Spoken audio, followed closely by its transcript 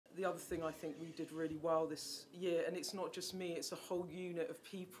the other thing I think we did really well this year, and it's not just me, it's a whole unit of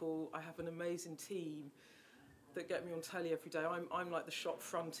people. I have an amazing team that get me on telly every day. I'm like the shop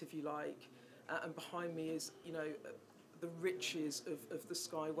front, if you like, and behind me is, you know, the riches of the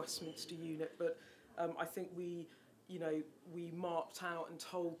Sky Westminster unit. But I think we marked out and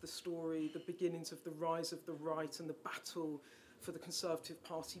told the story, the beginnings of the rise of the right and the battle for the Conservative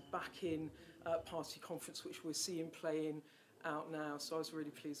Party back in party conference, which we're seeing playing out now. So I was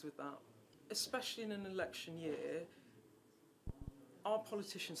really pleased with that. Especially in an election year, our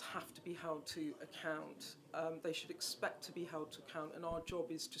politicians have to be held to account. They should expect to be held to account, and our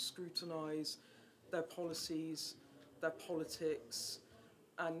job is to scrutinise their policies, their politics,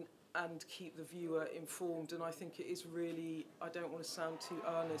 and keep the viewer informed. And I think it is really, I don't want to sound too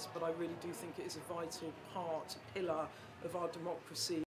earnest, but I really do think it is a vital part, a pillar of our democracy.